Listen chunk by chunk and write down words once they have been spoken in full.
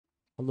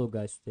Hello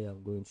guys, today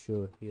I'm going to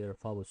show here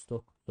FUBO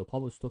stock. So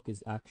FUBO stock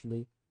is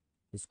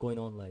going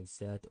on like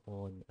that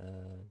on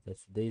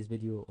today's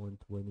video on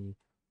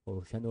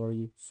 24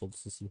 January. So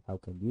let's see how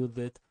can use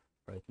it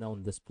right now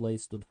in this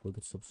place. Don't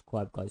forget to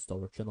subscribe guys to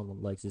our channel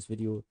and like this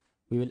video.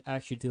 We will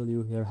actually tell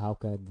you here how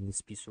can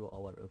this be through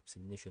our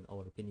explanation,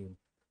 our opinion.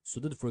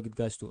 So don't forget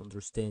guys to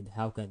understand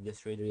how can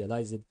this really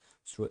realize it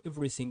through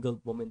every single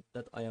moment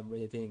that I am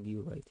really telling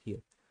you right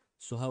here.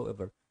 So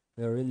however,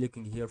 we are really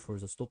looking here for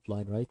the stop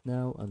line right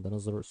now and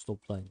another stop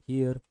line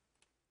here.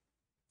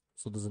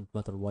 So it doesn't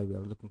matter why we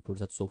are looking for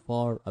that so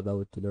far.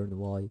 About to learn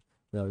why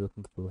we are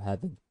looking for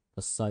having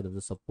the side of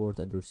the support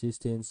and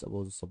resistance,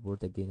 about the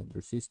support again and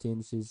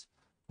resistances,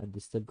 and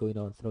it's still going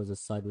on through the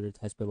side where it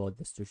has been about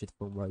the structured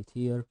form right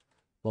here.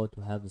 About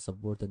to have the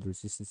support and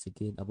resistance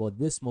again, about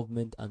this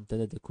movement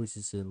until it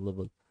decreases in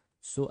level.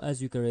 So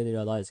as you can really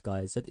realize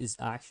guys, that is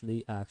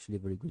actually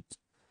very good.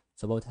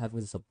 It's about having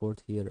the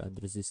support here and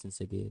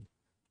resistance again.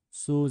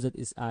 So that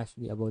is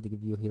actually about to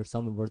give you here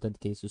some important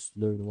cases to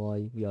learn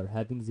why we are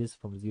having this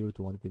from 0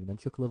 to 1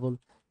 Fibonacci level.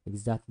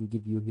 Exactly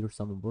give you here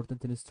some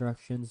important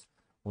instructions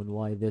on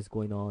why this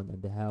going on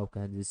and how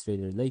can this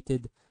really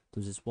related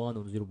to this one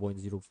on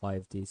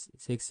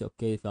 0.0536,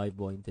 okay,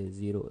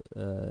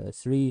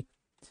 5.03,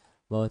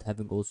 but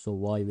having also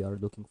why we are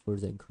looking for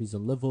the increase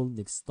in level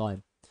next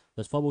time.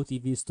 That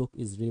Fubotv stock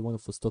is really one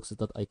of the stocks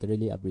that I can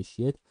really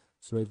appreciate.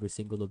 So every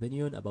single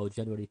opinion about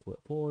January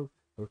 24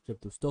 or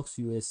crypto stocks,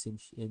 US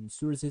in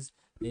sources,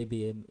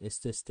 ABM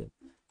system.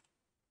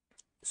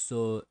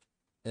 So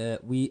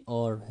we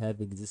are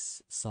having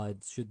this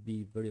side should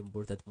be very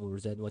important more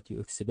than what you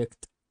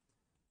expect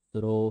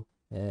through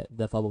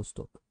the FUBO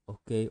stock,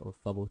 okay, or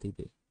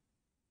Fubotv.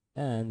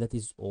 And that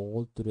is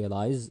all to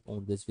realize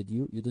on this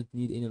video. You don't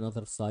need any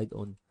other side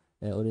on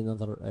or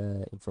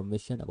another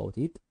information about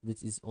it.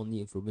 This is only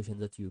information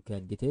that you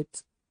can get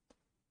it.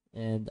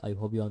 And I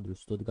hope you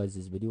understood guys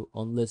this video.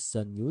 Unless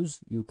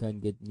news, you can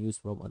get news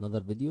from another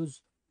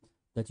videos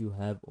that you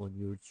have on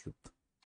YouTube.